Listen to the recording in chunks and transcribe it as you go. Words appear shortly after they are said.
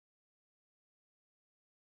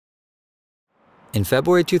In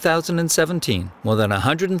February 2017, more than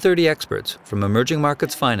 130 experts from emerging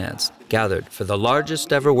markets finance gathered for the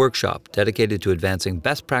largest ever workshop dedicated to advancing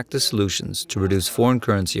best practice solutions to reduce foreign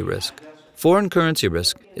currency risk. Foreign currency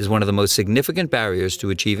risk is one of the most significant barriers to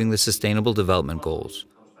achieving the Sustainable Development Goals.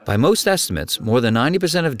 By most estimates, more than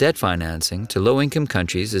 90% of debt financing to low-income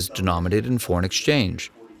countries is denominated in foreign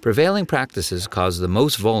exchange. Prevailing practices cause the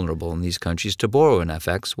most vulnerable in these countries to borrow in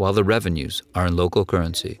FX while the revenues are in local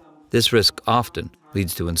currency. This risk often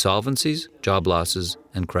leads to insolvencies, job losses,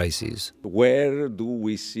 and crises. Where do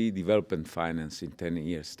we see development finance in 10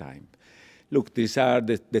 years' time? Look, these are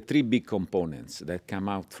the three big components that come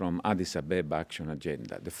out from Addis Ababa Action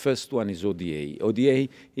Agenda. The first one is ODA. ODA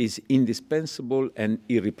is indispensable and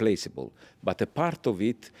irreplaceable, but a part of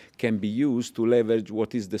it can be used to leverage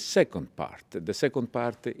what is the second part. The second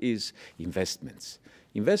part is investments.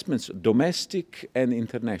 Investments, domestic and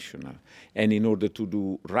international. And in order to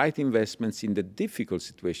do right investments in the difficult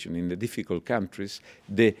situation, in the difficult countries,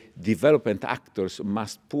 the development actors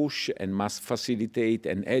must push and must facilitate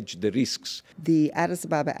and hedge the risks. The Addis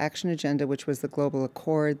Ababa Action Agenda, which was the global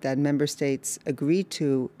accord that member states agreed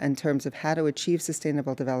to in terms of how to achieve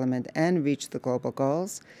sustainable development and reach the global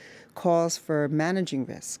goals, calls for managing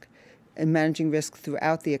risk, and managing risk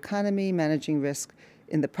throughout the economy, managing risk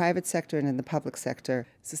in the private sector and in the public sector.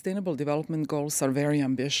 Sustainable development goals are very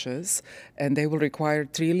ambitious, and they will require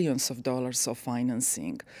trillions of dollars of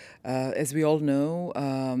financing. As we all know,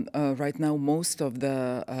 right now most of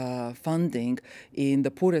the funding in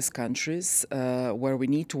the poorest countries, where we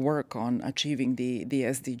need to work on achieving the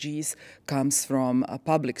SDGs, comes from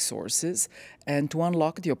public sources. And to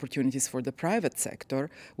unlock the opportunities for the private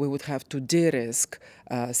sector, we would have to de-risk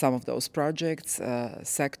some of those projects,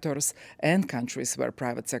 sectors, and countries where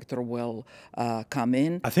private sector will come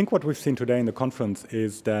in. I think what we've seen today in the conference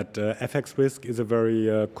is that FX risk is a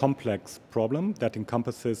very complex problem that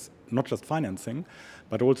encompasses not just financing,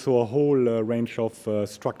 but also a whole range of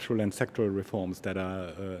structural and sectoral reforms that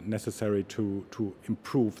are necessary to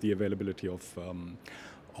improve the availability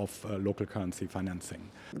of local currency financing.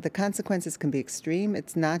 The consequences can be extreme.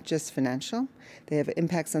 It's not just financial. They have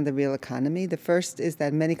impacts on the real economy. The first is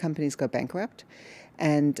that many companies go bankrupt.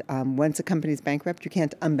 And once a company is bankrupt, you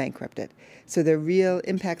can't unbankrupt it. So there are real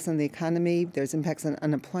impacts on the economy. There's impacts on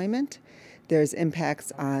unemployment. There's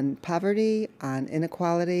impacts on poverty, on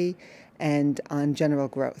inequality, and on general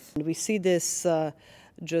growth. We see this,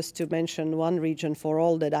 just to mention one region for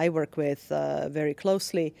all that I work with very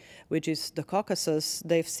closely, which is the Caucasus.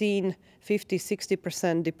 They've seen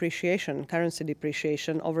 50–60% depreciation, currency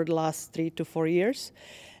depreciation over the last 3 to 4 years.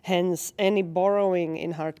 Hence, any borrowing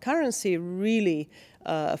in hard currency really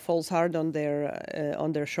falls hard on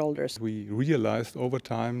their shoulders. We realized over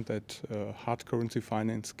time that hard currency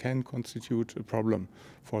finance can constitute a problem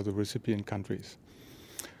for the recipient countries.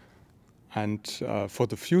 And for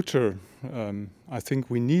the future, I think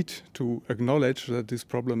we need to acknowledge that this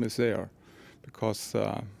problem is there, because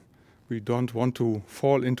we don't want to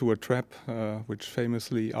fall into a trap, which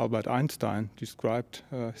famously Albert Einstein described.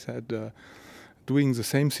 Said, doing the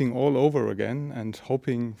same thing all over again and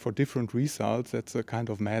hoping for different results, that's a kind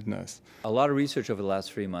of madness. A lot of research over the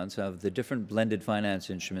last 3 months of the different blended finance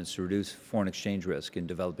instruments to reduce foreign exchange risk in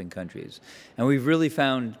developing countries. And we've really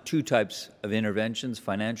found two types of interventions,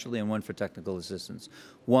 financially and one for technical assistance.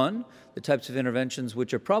 One, the types of interventions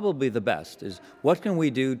which are probably the best is what can we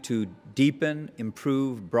do to deepen,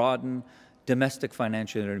 improve, broaden domestic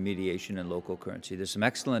financial intermediation in local currency. There's some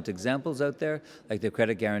excellent examples out there, like the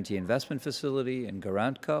Credit Guarantee Investment Facility and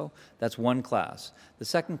Garantco. That's one class. The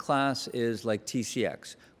second class is like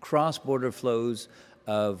TCX, cross-border flows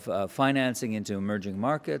of financing into emerging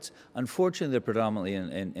markets. Unfortunately, they're predominantly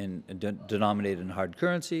denominated in hard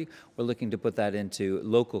currency. We're looking to put that into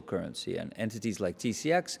local currency and entities like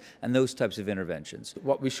TCX and those types of interventions.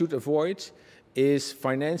 What we should avoid is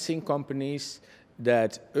financing companies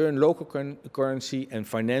that earn local currency and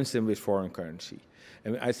finance them with foreign currency.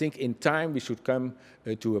 And I think in time we should come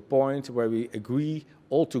to a point where we agree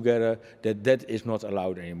all together that that is not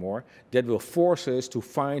allowed anymore. That will force us to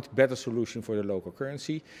find better solution for the local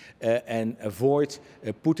currency and avoid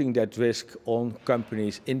putting that risk on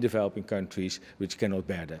companies in developing countries which cannot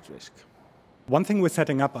bear that risk. One thing we're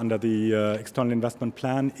setting up under the external investment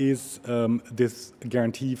plan is this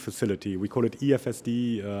guarantee facility. We call it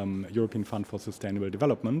EFSD, European Fund for Sustainable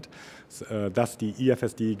Development, thus the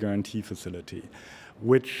EFSD guarantee facility,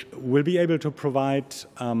 which will be able to provide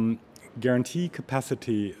guarantee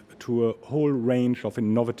capacity to a whole range of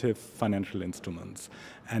innovative financial instruments.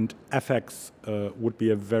 And FX would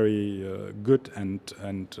be a very good and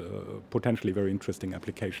potentially very interesting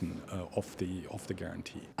application of the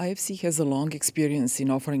guarantee. IFC has a long experience in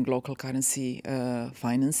offering local currency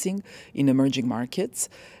financing in emerging markets.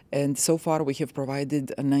 And so far, we have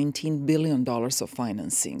provided $19 billion of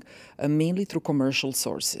financing, mainly through commercial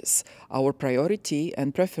sources. Our priority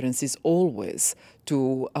and preference is always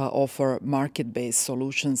to offer market-based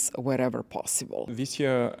solutions wherever possible. This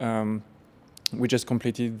year, we just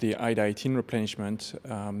completed the IDA 18 replenishment.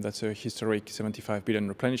 That's a historic 75 billion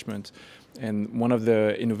replenishment. And one of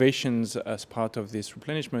the innovations as part of this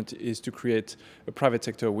replenishment is to create a private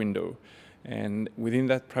sector window. And within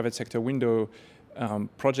that private sector window,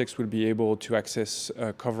 projects will be able to access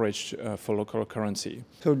coverage for local currency.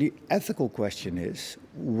 So the ethical question is,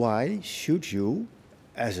 why should you,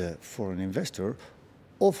 as a foreign investor,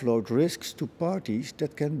 offload risks to parties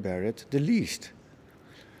that can bear it the least?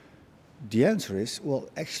 The answer is, well,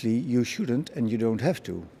 actually you shouldn't and you don't have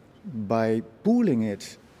to. By pooling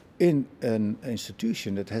it in an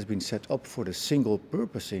institution that has been set up for the single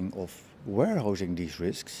purposing of warehousing these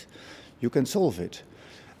risks, you can solve it.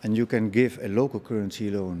 And you can give a local currency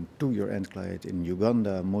loan to your end client in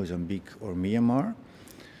Uganda, Mozambique or Myanmar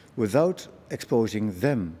without exposing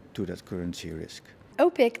them to that currency risk.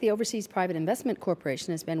 OPIC, the Overseas Private Investment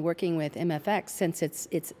Corporation, has been working with MFX since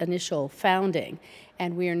its initial founding.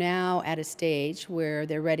 And we are now at a stage where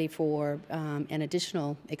they're ready for an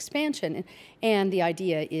additional expansion. And the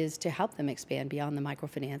idea is to help them expand beyond the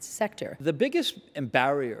microfinance sector. The biggest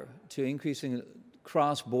barrier to increasing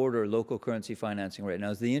cross-border local currency financing right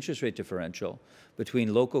now is the interest rate differential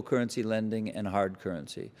between local currency lending and hard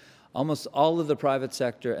currency. Almost all of the private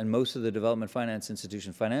sector and most of the development finance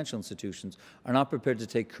institutions, financial institutions, are not prepared to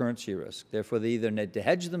take currency risk. Therefore, they either need to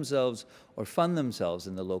hedge themselves or fund themselves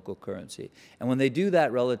in the local currency. And when they do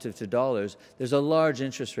that relative to dollars, there's a large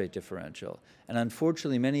interest rate differential. And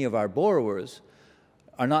unfortunately, many of our borrowers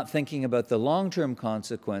are not thinking about the long-term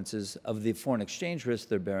consequences of the foreign exchange risk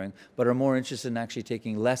they're bearing, but are more interested in actually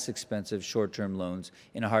taking less expensive short-term loans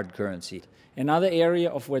in a hard currency. Another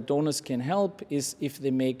area of where donors can help is if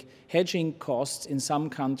they make hedging costs in some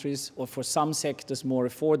countries or for some sectors more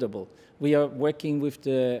affordable. We are working with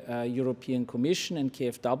the European Commission and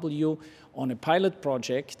KfW on a pilot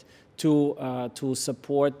project to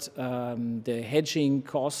support the hedging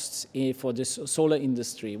costs for the solar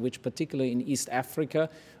industry, which particularly in East Africa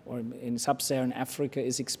or in sub-Saharan Africa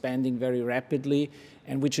is expanding very rapidly,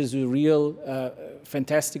 and which is a real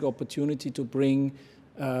fantastic opportunity to bring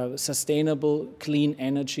sustainable, clean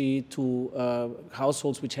energy to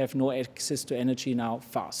households which have no access to energy now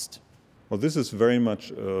fast. Well, this is very much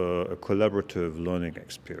a collaborative learning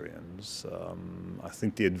experience. I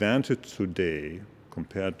think the advantage today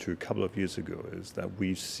compared to a couple of years ago is that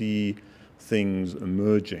we see things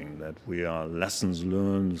emerging, that we are lessons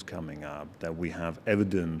learned coming up, that we have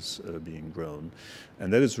evidence being grown.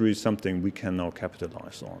 And that is really something we can now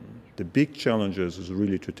capitalize on. The big challenge is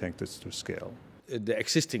really to take this to scale. The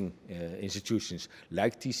existing institutions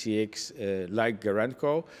like TCX, like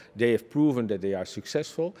Garanco, they have proven that they are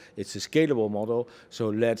successful. It's a scalable model, so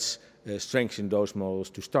let's strengthen those models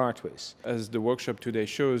to start with. As the workshop today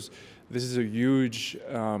shows, this is a huge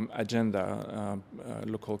agenda,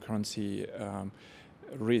 local currency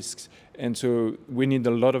risks. And so we need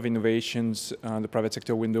a lot of innovations. The private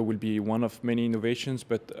sector window will be one of many innovations,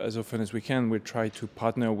 but as often as we can, we try to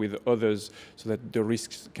partner with others so that the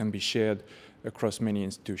risks can be shared across many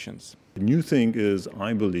institutions. The new thing is,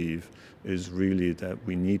 I believe, is really that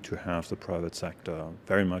we need to have the private sector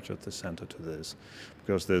very much at the center to this,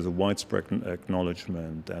 because there's a widespread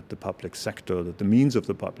acknowledgement that the public sector, that the means of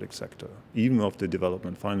the public sector, even of the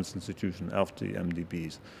development finance institution, of the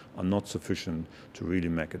MDBs, are not sufficient to really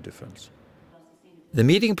make a difference. The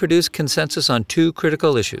meeting produced consensus on two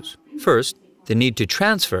critical issues. First, the need to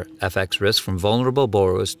transfer FX risk from vulnerable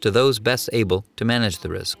borrowers to those best able to manage the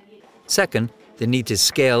risk. Second, the need to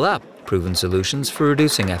scale up proven solutions for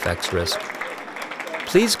reducing FX risk.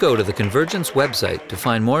 Please go to the Convergence website to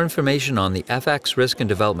find more information on the FX Risk and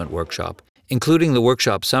Development Workshop, including the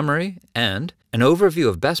workshop summary and an overview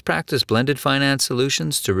of best practice blended finance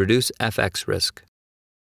solutions to reduce FX risk.